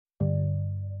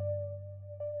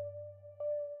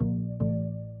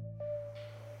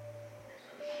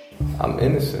I'm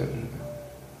innocent.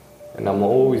 And I'm gonna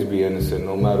always be innocent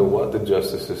no matter what the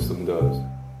justice system does.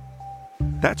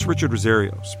 That's Richard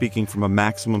Rosario speaking from a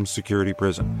maximum security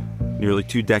prison, nearly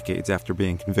 2 decades after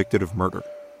being convicted of murder.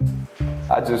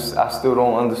 I still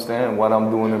don't understand what I'm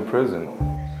doing in prison.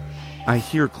 I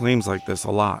hear claims like this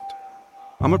a lot.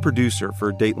 I'm a producer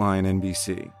for Dateline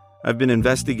NBC. I've been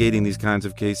investigating these kinds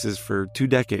of cases for 2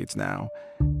 decades now,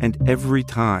 and every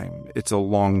time it's a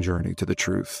long journey to the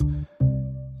truth.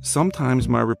 Sometimes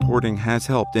my reporting has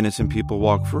helped innocent people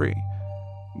walk free,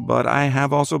 but I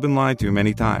have also been lied to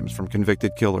many times from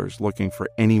convicted killers looking for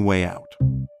any way out.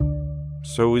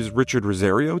 So is Richard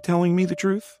Rosario telling me the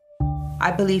truth?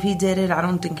 I believe he did it. I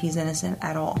don't think he's innocent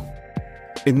at all.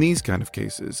 In these kind of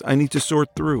cases, I need to sort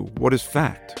through what is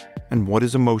fact and what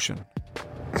is emotion.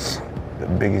 The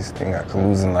biggest thing I could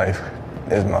lose in life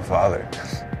is my father.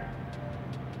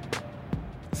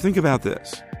 Think about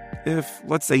this. If,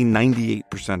 let's say,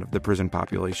 98% of the prison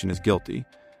population is guilty,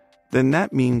 then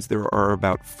that means there are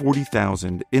about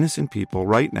 40,000 innocent people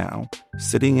right now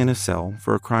sitting in a cell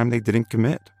for a crime they didn't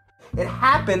commit. It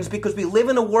happens because we live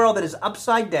in a world that is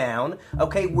upside down,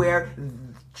 okay, where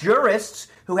jurists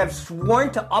who have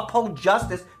sworn to uphold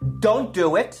justice don't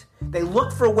do it. They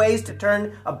look for ways to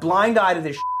turn a blind eye to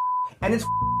this and it's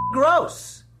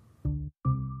gross.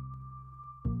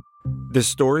 This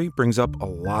story brings up a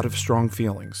lot of strong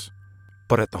feelings,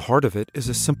 but at the heart of it is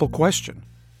a simple question.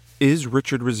 Is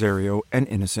Richard Rosario an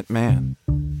innocent man?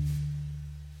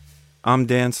 I'm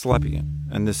Dan Slepian,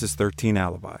 and this is 13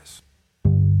 Alibis.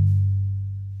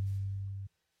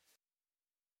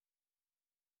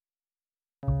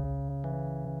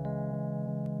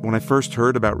 When I first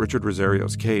heard about Richard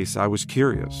Rosario's case, I was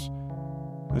curious.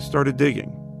 I started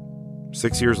digging.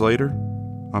 6 years later,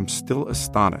 I'm still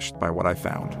astonished by what I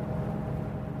found.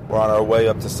 We're on our way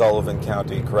up to Sullivan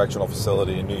County Correctional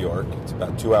Facility in New York. It's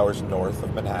about 2 hours north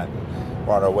of Manhattan.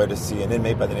 We're on our way to see an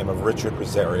inmate by the name of Richard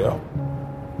Rosario.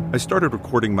 I started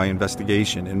recording my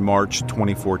investigation in March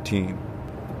 2014.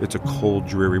 It's a cold,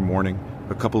 dreary morning,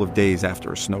 a couple of days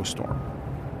after a snowstorm.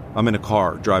 I'm in a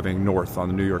car driving north on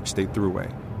the New York State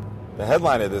Thruway. The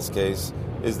headline of this case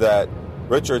is that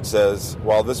Richard says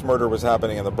while this murder was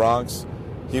happening in the Bronx,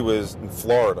 he was in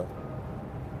Florida.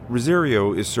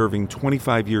 Rosario is serving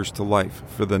 25 years to life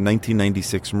for the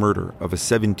 1996 murder of a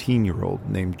 17-year-old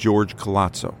named George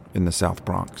Colazzo in the South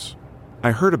Bronx.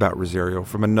 I heard about Rosario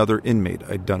from another inmate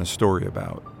I'd done a story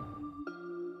about.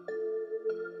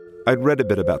 I'd read a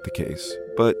bit about the case,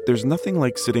 but there's nothing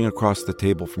like sitting across the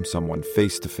table from someone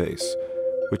face to face,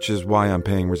 which is why I'm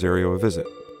paying Rosario a visit.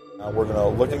 We're going to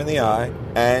look him in the eye,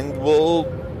 and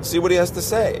we'll see what he has to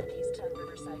say.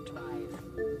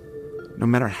 No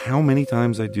matter how many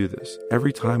times I do this,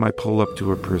 every time I pull up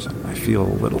to a prison, I feel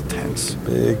a little tense.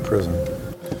 Big prison.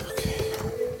 Okay.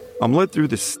 I'm led through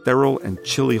the sterile and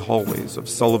chilly hallways of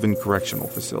Sullivan Correctional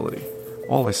Facility.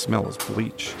 All I smell is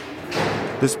bleach.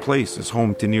 This place is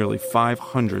home to nearly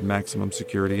 500 maximum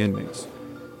security inmates,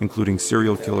 including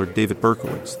serial killer David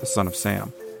Berkowitz, the son of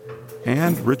Sam,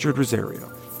 and Richard Rosario.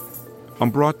 I'm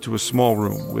brought to a small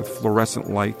room with fluorescent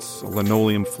lights, a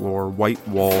linoleum floor, white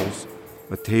walls,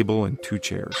 a table, and 2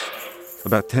 chairs.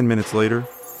 About 10 minutes later,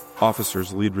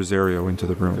 officers lead Rosario into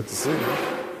the room. Good to see you.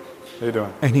 How you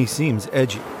doing? And he seems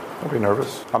edgy. Don't be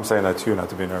nervous. I'm saying that to you, not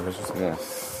to be nervous. Yeah.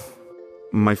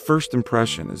 My first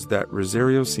impression is that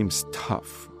Rosario seems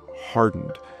tough,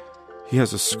 hardened. He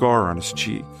has a scar on his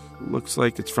cheek. Looks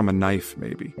like it's from a knife,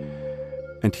 maybe.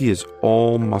 And he is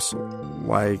all muscle,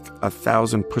 like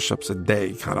 1,000 push-ups a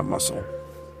day kind of muscle.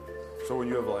 So when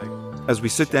you have As we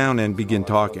sit down and begin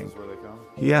talking,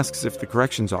 he asks if the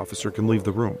corrections officer can leave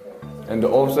the room. And the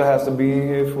officer has to be in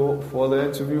here for the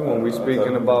interview when we're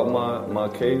speaking about my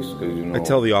case? 'Cause, you know, I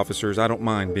tell the officers I don't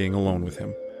mind being alone with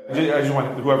him. I just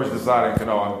want whoever's deciding to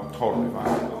know I'm totally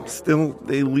fine. Still,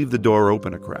 they leave the door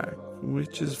open a crack,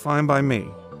 which is fine by me.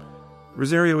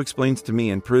 Rosario explains to me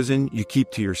in prison you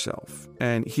keep to yourself,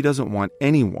 and he doesn't want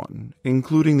anyone,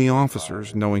 including the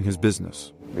officers, knowing his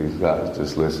business. These guys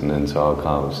just listening to our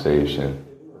conversation.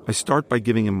 I start by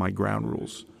giving him my ground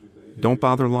rules. Don't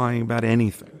bother lying about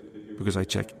anything, because I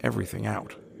check everything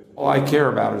out. All I care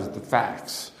about is the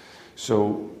facts.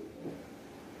 So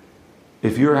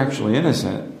if you're actually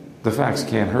innocent, the facts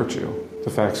can't hurt you. The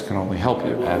facts can only help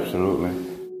you. Absolutely.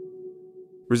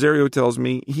 Rosario tells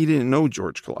me he didn't know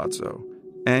George Colazzo,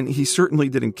 and he certainly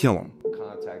didn't kill him.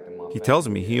 He tells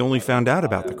me he only found out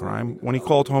about the crime when he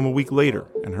called home a week later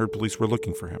and heard police were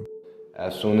looking for him.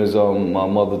 As soon as my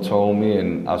mother told me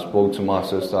and I spoke to my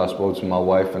sister, I spoke to my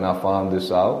wife, and I found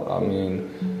this out,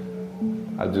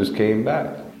 I just came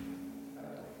back.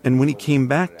 And when he came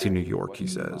back to New York, he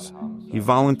says, he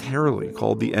voluntarily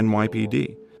called the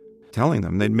NYPD, telling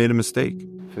them they'd made a mistake.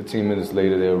 15 minutes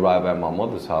later, they arrived at my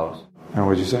mother's house. And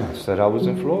what'd you say? I said I was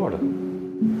in Florida.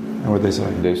 And what'd they say?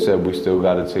 They said, we still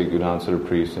got to take you down to the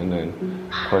precinct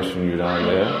and question you down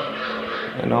there.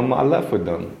 And I left with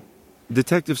them.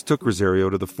 Detectives took Rosario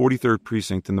to the 43rd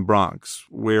Precinct in the Bronx,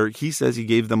 where he says he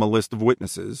gave them a list of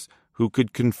witnesses who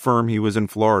could confirm he was in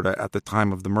Florida at the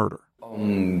time of the murder.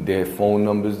 Their phone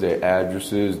numbers, their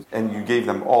addresses. And you gave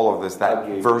them all of this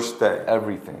that first day?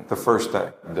 Everything. The first day?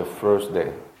 The first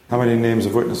day. How many names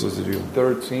of witnesses did you?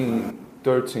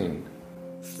 13.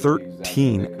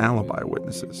 13 alibi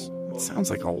witnesses. It sounds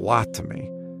like a lot to me.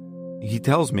 He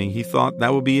tells me he thought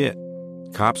that would be it.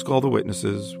 Cops call the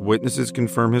witnesses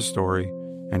confirm his story,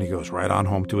 and he goes right on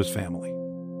home to his family.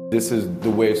 This is the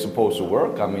way it's supposed to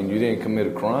work. I mean, you didn't commit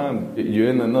a crime. You're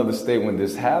in another state when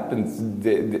this happens.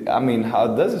 I mean, how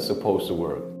does it supposed to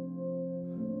work?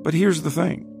 But here's the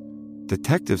thing.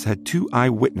 Detectives had 2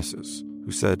 eyewitnesses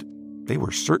who said they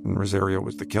were certain Rosario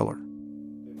was the killer.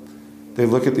 They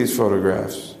look at these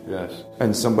photographs. Yes.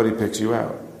 And somebody picks you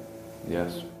out.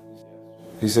 Yes.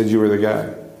 He said you were the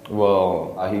guy.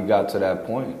 Well, he got to that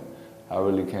point. I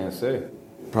really can't say.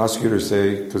 Prosecutors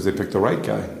say because they picked the right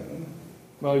guy.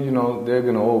 Well, you know, they're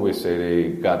going to always say they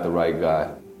got the right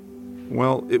guy.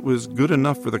 Well, it was good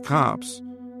enough for the cops,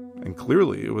 and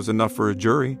clearly it was enough for a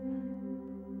jury.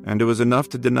 And it was enough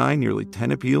to deny nearly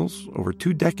 10 appeals over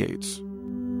 2 decades.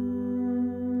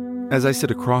 As I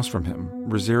sit across from him,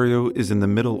 Rosario is in the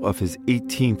middle of his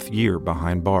 18th year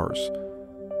behind bars.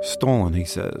 Stolen, he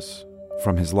says,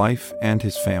 from his life and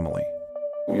his family.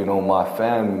 You know, my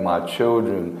family, my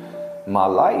children, my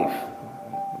life,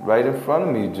 right in front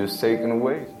of me, just taken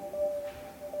away.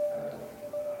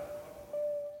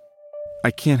 I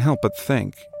can't help but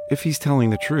think, if he's telling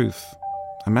the truth,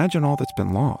 imagine all that's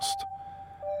been lost.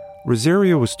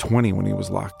 Rosario was 20 when he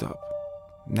was locked up.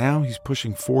 Now he's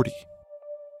pushing 40.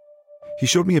 He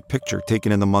showed me a picture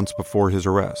taken in the months before his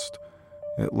arrest.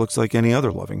 It looks like any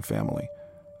other loving family.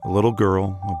 A little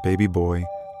girl, a baby boy,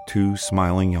 2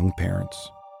 smiling young parents.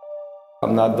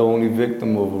 I'm not the only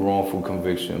victim of a wrongful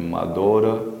conviction. My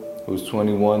daughter, who's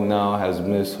 21 now, has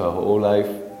missed her whole life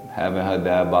having her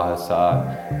dad by her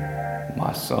side.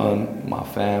 My son, my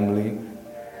family,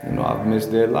 you know, I've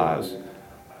missed their lives.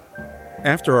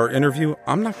 After our interview,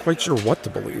 I'm not quite sure what to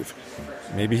believe.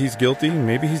 Maybe he's guilty,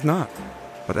 maybe he's not.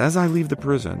 But as I leave the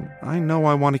prison, I know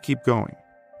I want to keep going.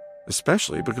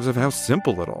 Especially because of how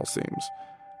simple it all seems.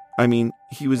 I mean,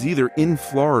 he was either in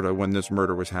Florida when this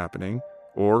murder was happening,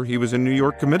 or he was in New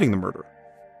York committing the murder.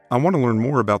 I want to learn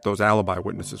more about those alibi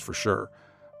witnesses for sure.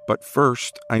 But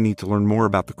first, I need to learn more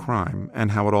about the crime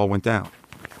and how it all went down.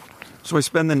 So I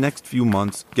spend the next few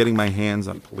months getting my hands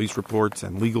on police reports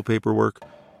and legal paperwork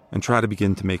and try to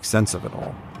begin to make sense of it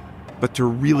all. But to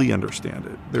really understand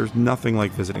it, there's nothing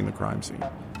like visiting the crime scene.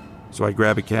 So I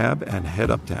grab a cab and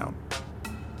head uptown.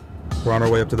 We're on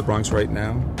our way up to the Bronx right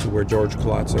now, to where George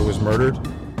Colazzo was murdered.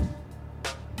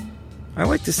 I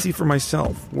like to see for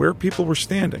myself where people were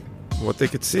standing, what they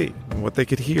could see, and what they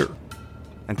could hear.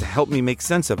 And to help me make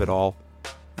sense of it all,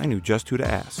 I knew just who to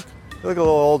ask. You look a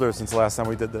little older since the last time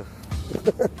we did this.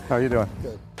 How are you doing?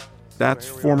 Good. That's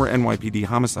former NYPD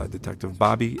homicide detective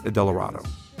Bobby Adelorado.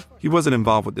 He wasn't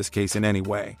involved with this case in any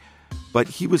way, but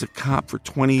he was a cop for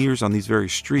 20 years on these very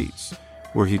streets,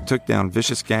 where he took down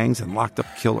vicious gangs and locked up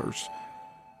killers.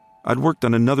 I'd worked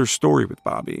on another story with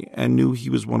Bobby and knew he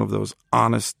was one of those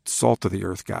honest,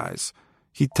 salt-of-the-earth guys.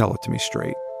 He'd tell it to me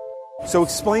straight. So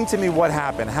explain to me what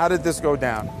happened. How did this go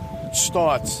down? It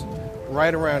starts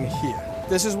right around here.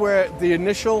 This is where the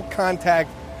initial contact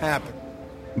happened.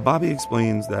 Bobby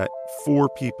explains that 4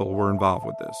 people were involved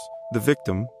with this. The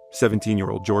victim,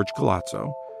 17-year-old George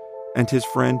Colazzo, and his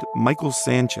friend Michael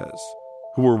Sanchez,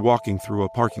 who were walking through a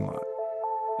parking lot,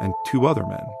 and 2 other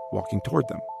men walking toward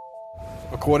them.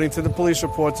 According to the police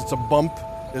reports, it's a bump.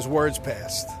 There's words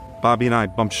passed. Bobby and I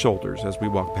bumped shoulders as we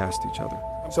walked past each other.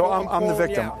 So I'm the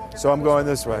victim. So I'm going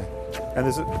this way. And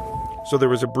this is... So there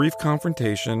was a brief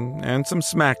confrontation and some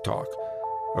smack talk.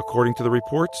 According to the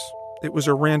reports, it was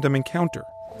a random encounter.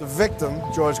 The victim,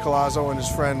 George Colazzo, and his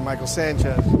friend Michael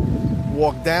Sanchez,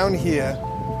 walked down here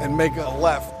and make a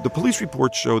left. The police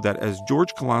reports show that as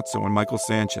George Colazzo and Michael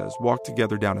Sanchez walked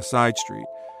together down a side street,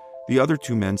 the other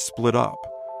 2 men split up.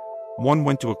 One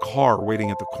went to a car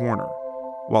waiting at the corner,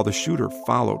 while the shooter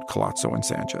followed Colazzo and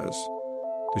Sanchez.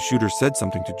 The shooter said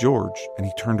something to George, and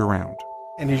he turned around.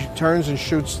 And he turns and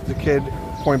shoots the kid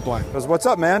point blank. He goes, what's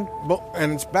up, man?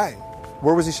 And it's bang.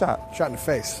 Where was he shot? Shot in the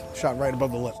face. Shot right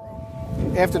above the lip.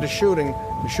 After the shooting,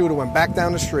 the shooter went back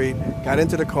down the street, got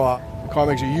into the car, Car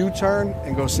makes a U-turn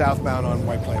and goes southbound on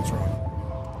White Plains Road.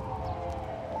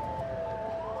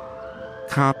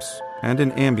 Cops and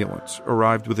an ambulance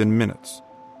arrived within minutes.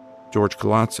 George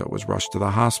Colazzo was rushed to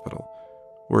the hospital,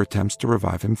 where attempts to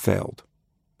revive him failed.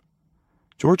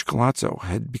 George Colazzo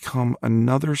had become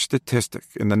another statistic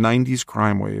in the 90s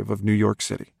crime wave of New York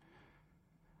City.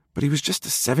 But he was just a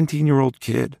 17-year-old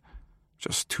kid,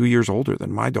 just 2 years older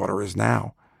than my daughter is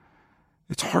now.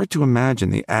 It's hard to imagine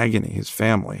the agony his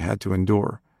family had to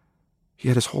endure. He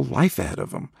had his whole life ahead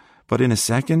of him, but in a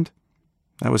second,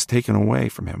 that was taken away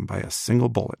from him by a single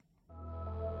bullet.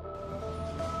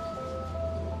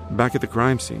 Back at the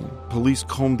crime scene, police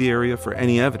combed the area for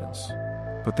any evidence,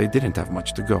 but they didn't have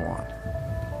much to go on.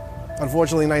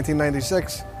 Unfortunately,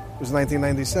 1996 was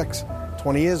 1996,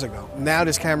 20 years ago. Now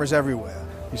there's cameras everywhere.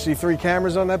 You see 3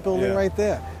 cameras on that building right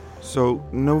there. So,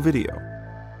 no video,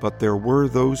 but there were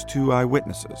those 2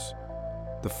 eyewitnesses.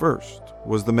 The first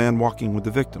was the man walking with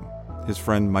the victim, his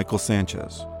friend Michael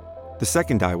Sanchez. The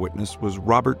second eyewitness was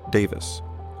Robert Davis,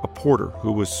 a porter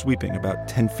who was sweeping about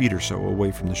 10 feet or so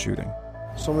away from the shooting.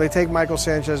 So when they take Michael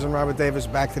Sanchez and Robert Davis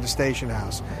back to the station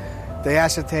house, they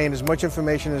ascertain as much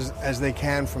information as they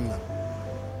can from them.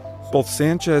 Both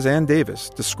Sanchez and Davis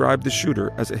described the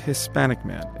shooter as a Hispanic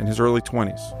man in his early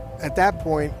 20s. At that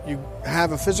point, you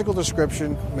have a physical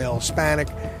description, male, Hispanic,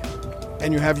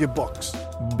 and you have your books.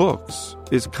 Books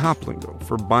is cop lingo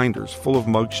for binders full of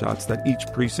mugshots that each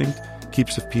precinct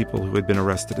keeps of people who had been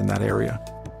arrested in that area.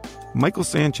 Michael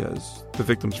Sanchez, the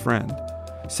victim's friend,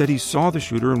 said he saw the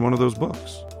shooter in one of those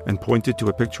books and pointed to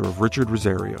a picture of Richard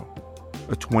Rosario,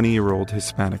 a 20-year-old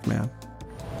Hispanic man.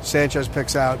 Sanchez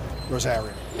picks out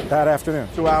Rosario. That afternoon?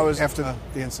 2 hours after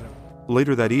the incident.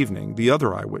 Later that evening, the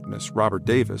other eyewitness, Robert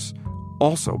Davis,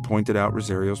 also pointed out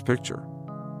Rosario's picture.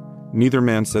 Neither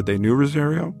man said they knew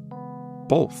Rosario.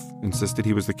 Both insisted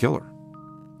he was the killer.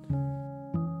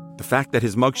 The fact that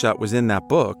his mugshot was in that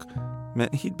book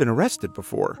meant he'd been arrested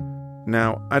before.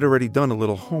 Now, I'd already done a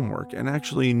little homework and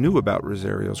actually knew about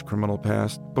Rosario's criminal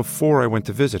past before I went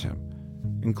to visit him,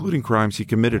 including crimes he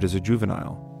committed as a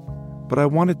juvenile. But I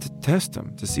wanted to test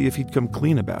him to see if he'd come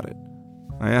clean about it.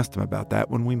 I asked him about that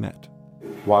when we met.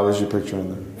 Why was your picture in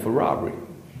there? For robbery.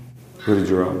 Who did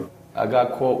you rob? I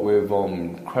got caught with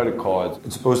credit cards.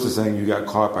 It's opposed to saying you got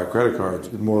caught by credit cards.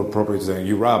 It's more appropriate to saying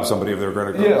you robbed somebody of their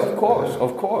credit cards. Yeah, of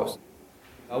course.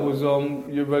 I was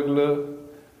your regular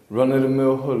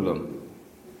run-of-the-mill hoodlum.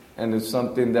 And it's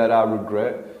something that I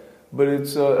regret. But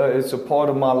it's a part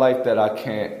of my life that I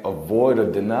can't avoid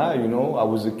or deny, you know. I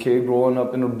was a kid growing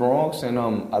up in the Bronx, and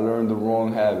I learned the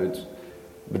wrong habits.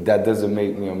 But that doesn't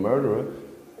make me a murderer,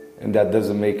 and that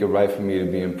doesn't make it right for me to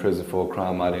be in prison for a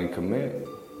crime I didn't commit.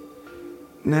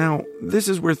 Now, this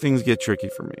is where things get tricky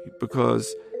for me,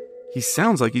 because he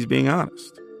sounds like he's being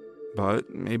honest.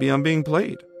 But maybe I'm being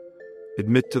played.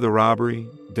 Admit to the robbery,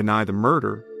 deny the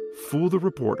murder, fool the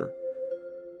reporter.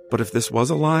 But if this was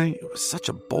a lie, it was such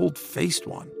a bold-faced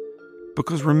one.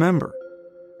 Because remember,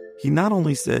 he not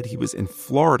only said he was in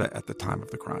Florida at the time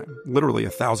of the crime, literally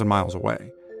 1,000 miles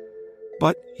away,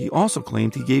 but he also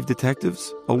claimed he gave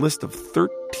detectives a list of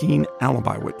 13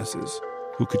 alibi witnesses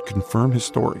who could confirm his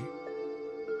story.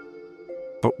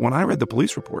 But when I read the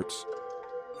police reports,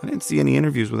 I didn't see any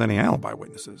interviews with any alibi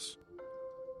witnesses.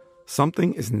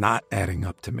 Something is not adding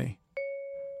up to me.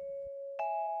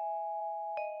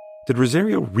 Did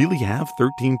Rosario really have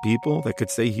 13 people that could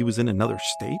say he was in another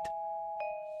state?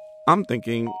 I'm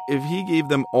thinking if he gave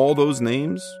them all those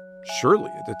names, surely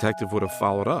a detective would have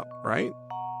followed up, right?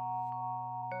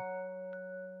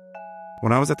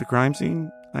 When I was at the crime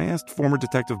scene, I asked former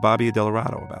Detective Bobby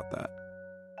Adelarado about that.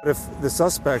 If the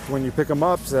suspect, when you pick him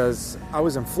up, says, I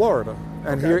was in Florida,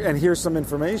 and here's some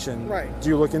information, right. Do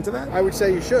you look into that? I would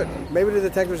say you should. Maybe the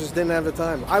detectives just didn't have the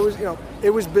time. It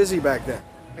was busy back then.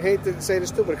 I hate to say this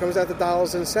too, but it comes out to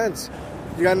dollars and cents.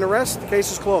 You got an arrest, the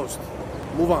case is closed.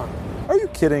 Move on. Are you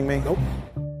kidding me? Nope.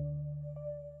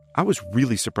 I was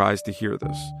really surprised to hear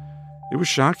this. It was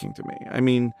shocking to me. I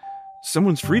mean,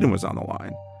 someone's freedom was on the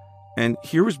line. And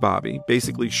here was Bobby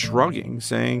basically shrugging,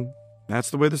 saying, that's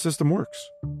the way the system works.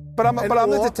 But I'm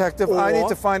the detective. I need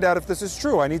to find out if this is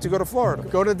true. I need to go to Florida.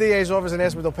 Go to the DA's office and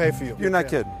ask them if they'll pay for you. You're not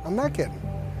kidding. I'm not kidding.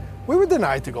 We were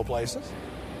denied to go places.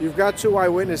 You've got 2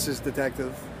 eyewitnesses,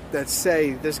 detective, that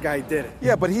say this guy did it.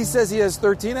 Yeah, but he says he has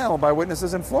 13 alibi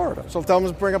witnesses in Florida. So tell him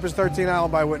to bring up his 13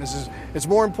 alibi witnesses. It's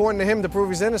more important to him to prove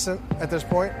he's innocent at this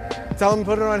point. Tell him to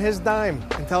put it on his dime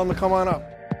and tell him to come on up.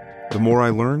 The more I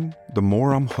learn, the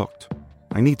more I'm hooked.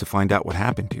 I need to find out what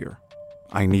happened here.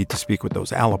 I need to speak with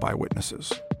those alibi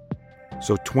witnesses.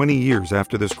 So 20 years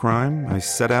after this crime, I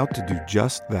set out to do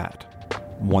just that,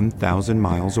 1,000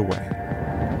 miles away.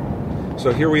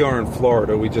 So here we are in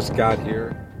Florida. We just got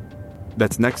here.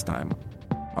 That's next time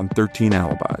on 13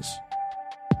 Alibis.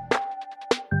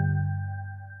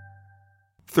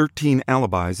 13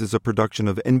 Alibis is a production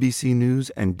of NBC News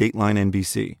and Dateline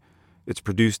NBC. It's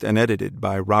produced and edited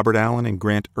by Robert Allen and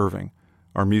Grant Irving.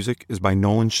 Our music is by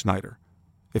Nolan Schneider.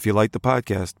 If you like the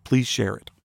podcast, please share it.